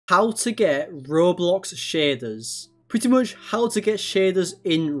how to get Roblox shaders. Pretty much how to get shaders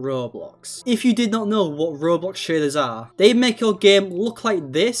in Roblox. If you did not know what Roblox shaders are, they make your game look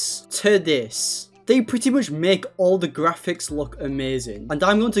like this to this. They pretty much make all the graphics look amazing. And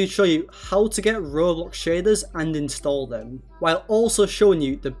I'm going to show you how to get Roblox shaders and install them, while also showing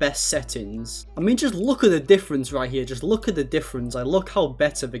you the best settings. I mean, just look at the difference right here. Just look at the difference. Like, look how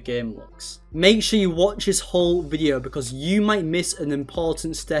better the game looks. Make sure you watch this whole video because you might miss an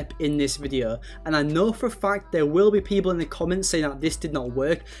important step in this video. And I know for a fact there will be people in the comments saying that this did not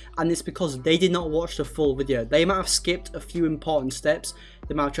work, and it's because they did not watch the full video. They might have skipped a few important steps.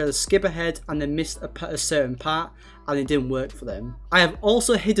 They might have tried to skip ahead and then missed a certain part, and it didn't work for them. I have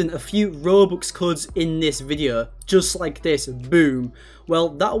also hidden a few Robux codes in this video, just like this, boom. Well,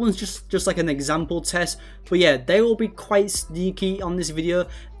 that one's just like an example test, but yeah, they will be quite sneaky on this video.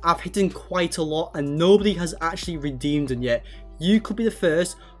 I've hidden quite a lot and nobody has actually redeemed them yet. You could be the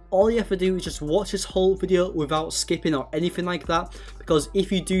first. All you have to do is just watch this whole video without skipping or anything like that, because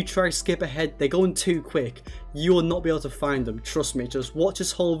if you do try to skip ahead, they're going too quick. You will not be able to find them, trust me. Just watch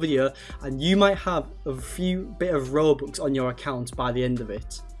this whole video and you might have a few bit of Robux on your account by the end of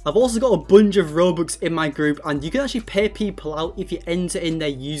it. I've also got a bunch of Robux in my group, and you can actually pay people out if you enter in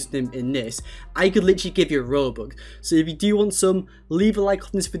their username in this. I could literally give you a Robux. So if you do want some, leave a like on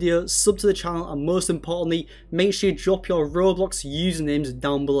this video, sub to the channel, and most importantly, make sure you drop your Roblox usernames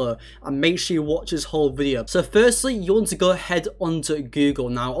down below, and make sure you watch this whole video. So firstly, you want to go ahead onto Google.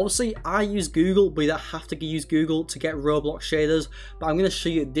 Now obviously I use Google, but you don't have to use Google to get Roblox shaders, but I'm going to show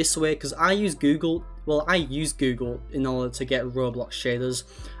you this way because I use Google. Well, I use Google in order to get Roblox shaders,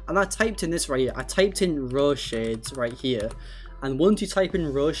 and I typed in this right here. I typed in row shades right here, and once you type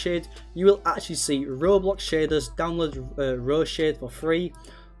in row shade, you will actually see Roblox shaders. Download row shade for free.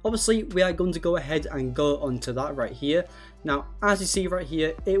 Obviously, we are going to go ahead and go onto that right here. Now, as you see right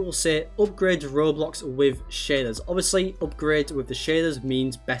here, it will say upgrade Roblox with shaders. Obviously, upgrade with the shaders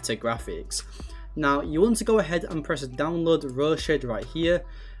means better graphics. Now, you want to go ahead and press download row shade right here,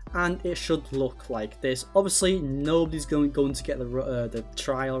 and it should look like this. Obviously nobody's going to get the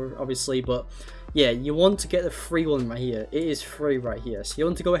trial obviously, but yeah, you want to get the free one right here. It is free right here, so you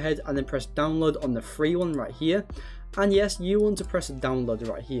want to go ahead and then press download on the free one right here, and yes, you want to press download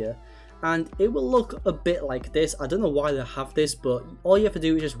right here, and it will look a bit like this. I don't know why they have this, but all you have to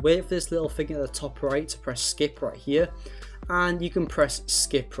do is just wait for this little thing at the top right to press skip right here, and you can press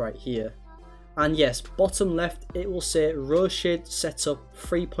skip right here. And yes, bottom left, it will say row shade setup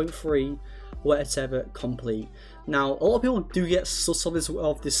 3.3 whatever complete. Now a lot of people do get sus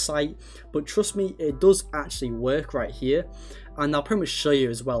of this site, but trust me, it does actually work right here, and I'll pretty much show you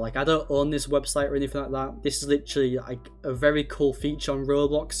as well. Like, I don't own this website or anything like that. This is literally like a very cool feature on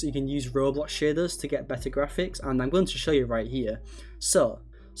Roblox. You can use Roblox shaders to get better graphics, and I'm going to show you right here. So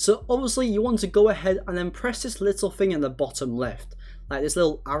obviously you want to go ahead and then press this little thing in the bottom left, like this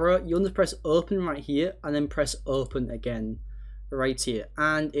little arrow. You want to press open right here and then press open again right here,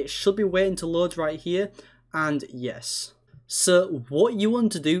 and it should be waiting to load right here. And yes, so what you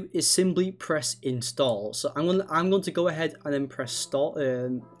want to do is simply press install. So I'm going to go ahead and then press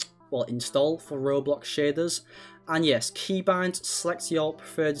install for Roblox shaders. And yes, keybind, select your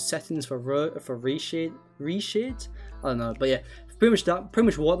preferred settings for reshade. I don't know, but yeah, pretty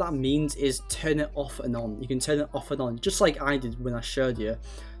much what that means is turn it off and on. You can turn it off and on, just like I did when I showed you.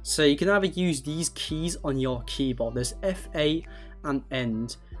 So you can either use these keys on your keyboard. There's F8 and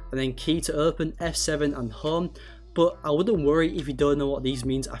end, and then key to open, F7 and home. But I wouldn't worry if you don't know what these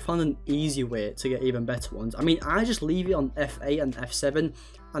means. I found an easy way to get even better ones. I mean, I just leave it on F8 and F7,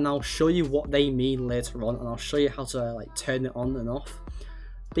 and I'll show you what they mean later on, and I'll show you how to like turn it on and off.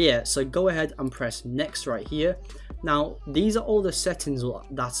 But yeah, so go ahead and press next right here. Now these are all the settings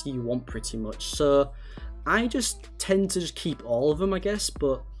that you want pretty much, so I just tend to just keep all of them, I guess.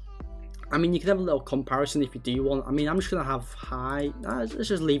 But I mean, you can have a little comparison if you do want. I mean, I'm just gonna have high. Let's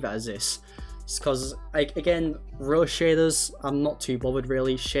just leave it as this, because like, again, row shaders, I'm not too bothered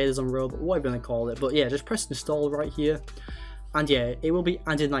really. Shaders on row, whatever you want to call it. But yeah, just press install right here, and yeah, it will be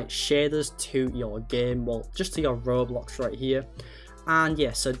adding like shaders to your game, well, just to your Roblox right here. And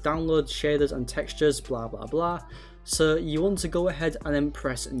yeah, so download shaders and textures, blah blah blah. So you want to go ahead and then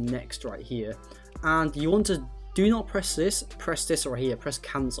press next right here, and you want to do not press this right here, press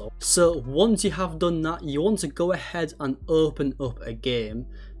cancel. So once you have done that, you want to go ahead and open up a game.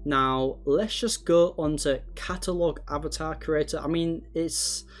 Now let's just go onto catalog avatar creator. I mean,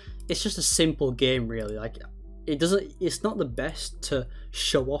 it's just a simple game really. Like, it's not the best to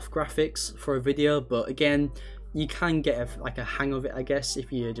show off graphics for a video, but again, you can get like a hang of it, I guess,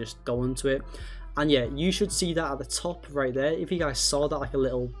 if you just go into it. And yeah, you should see that at the top right there, if you guys saw that, like a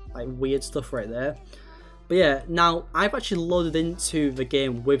little like weird stuff right there. But yeah, now I've actually loaded into the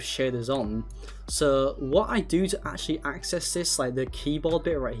game with shaders on. So what I do to actually access this, like the keyboard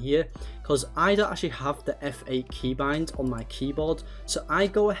bit right here, because I don't actually have the F8 keybind on my keyboard, so I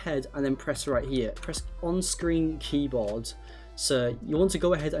go ahead and then press right here, press on screen keyboard. So you want to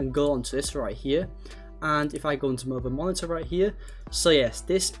go ahead and go onto this right here. And if I go into mobile monitor right here, so yes,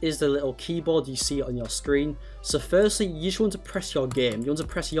 this is the little keyboard you see on your screen. So firstly, you just want to press your game. You want to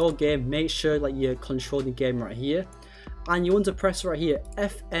press your game, make sure like you're controlling the game right here. And you want to press right here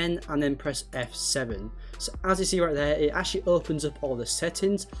FN and then press F7. So as you see right there, it actually opens up all the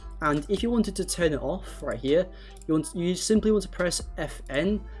settings. And if you wanted to turn it off right here, you simply want to press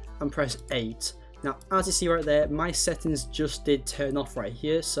FN and press 8. Now, as you see right there, my settings just did turn off right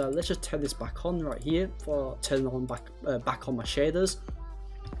here. So let's just turn this back on right here for turning on back on my shaders.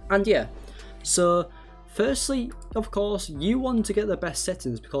 And yeah, so firstly, of course, you want to get the best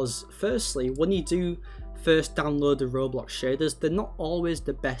settings, because firstly, when you do first download the Roblox shaders, they're not always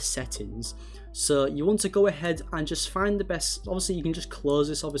the best settings. So you want to go ahead and just find the best. Obviously, you can just close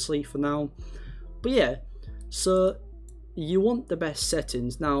this obviously for now. But yeah, so you want the best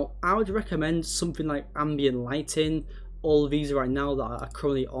settings. Now I would recommend something like ambient lighting. All of these right now that are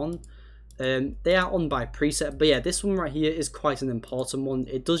currently on, they are on by preset, but yeah, this one right here is quite an important one.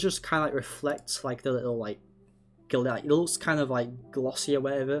 It does just kind of like reflect like the little like it looks kind of like glossy or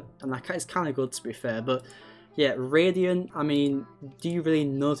whatever, and that is kind of good to be fair. But yeah, radiant, I mean, do you really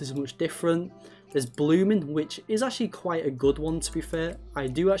notice much different? There's blooming, which is actually quite a good one to be fair. I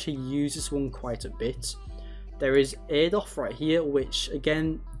do actually use this one quite a bit. There is ADOF right here, which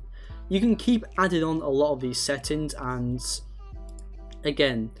again, you can keep adding on a lot of these settings, and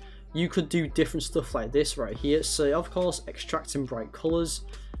again, you could do different stuff like this right here. So of course, extracting bright colors,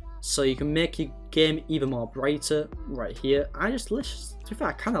 so you can make your game even more brighter right here. I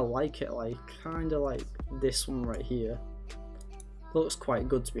kind of like it, like kind of like this one right here. Looks quite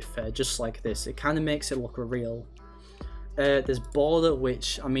good to be fair, just like this. It kind of makes it look real. There's border,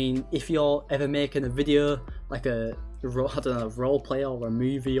 which, I mean, if you're ever making a video like I don't know, role play or a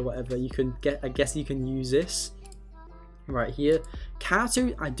movie or whatever, you can I guess you can use this right here.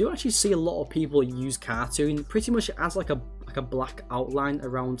 Cartoon, I do actually see a lot of people use cartoon. Pretty much it adds like a black outline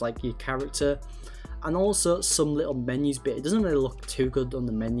around like your character, and also some little menus bit. It doesn't really look too good on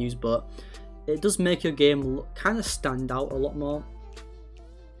the menus, but it does make your game kind of stand out a lot more.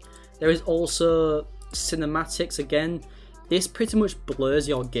 There is also cinematics. Again, this pretty much blurs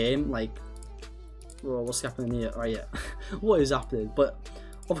your game. Like, well, what's happening here? Oh yeah, what is happening? But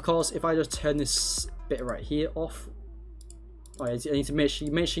of course, if I just turn this bit right here off, I need to make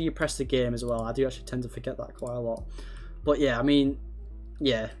sure you press the game as well. I do actually tend to forget that quite a lot. But yeah, I mean,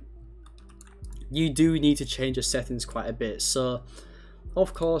 yeah, you do need to change the settings quite a bit. So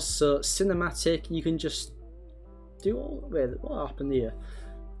of course, so cinematic, you can just do all. Wait, what happened here?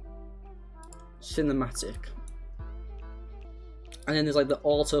 Cinematic. And then there's like the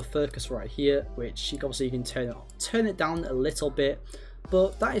autofocus right here, which obviously you can turn it down a little bit,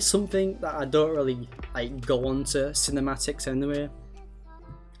 but that is something that I don't really like go on to cinematics anyway.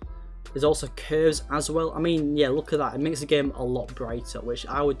 There's also curves as well. I mean, yeah, look at that. It makes the game a lot brighter, which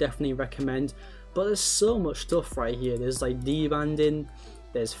I would definitely recommend. But there's so much stuff right here. There's like debanding,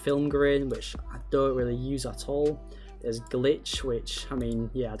 there's film grain, which I don't really use at all. There's glitch, which, I mean,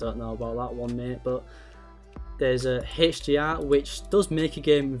 yeah, I don't know about that one, mate, but there's a HDR, which does make a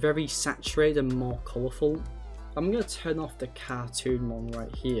game very saturated and more colourful. I'm going to turn off the cartoon one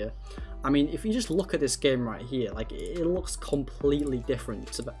right here. I mean, if you just look at this game right here, like, it looks completely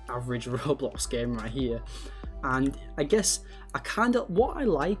different to the average Roblox game right here. And I guess what I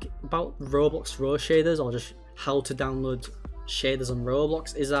like about Roblox Raw shaders, or just how to download shaders on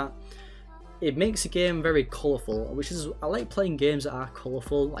Roblox, is that it makes a game very colourful, which is, I like playing games that are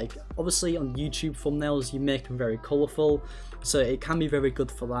colourful. Like, obviously on YouTube thumbnails, you make them very colourful, so it can be very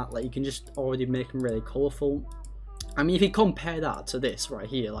good for that. Like, you can just already make them really colourful. I mean, if you compare that to this right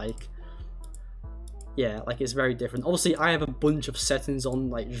here, like, yeah, like, it's very different. Obviously, I have a bunch of settings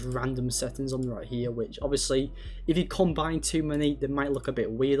on, like, just random settings on right here, which obviously, if you combine too many, they might look a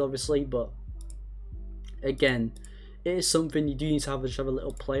bit weird, obviously, but again, it is something you do need to just have a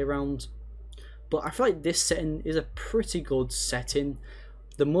little play around. But I feel like this setting is a pretty good setting.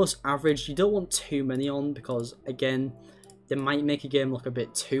 The most average, you don't want too many on, because again, they might make a game look a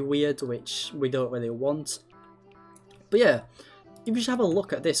bit too weird, which we don't really want. But yeah, if you just have a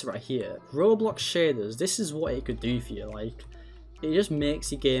look at this right here, Roblox shaders, this is what it could do for you. Like, it just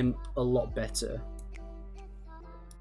makes your game a lot better.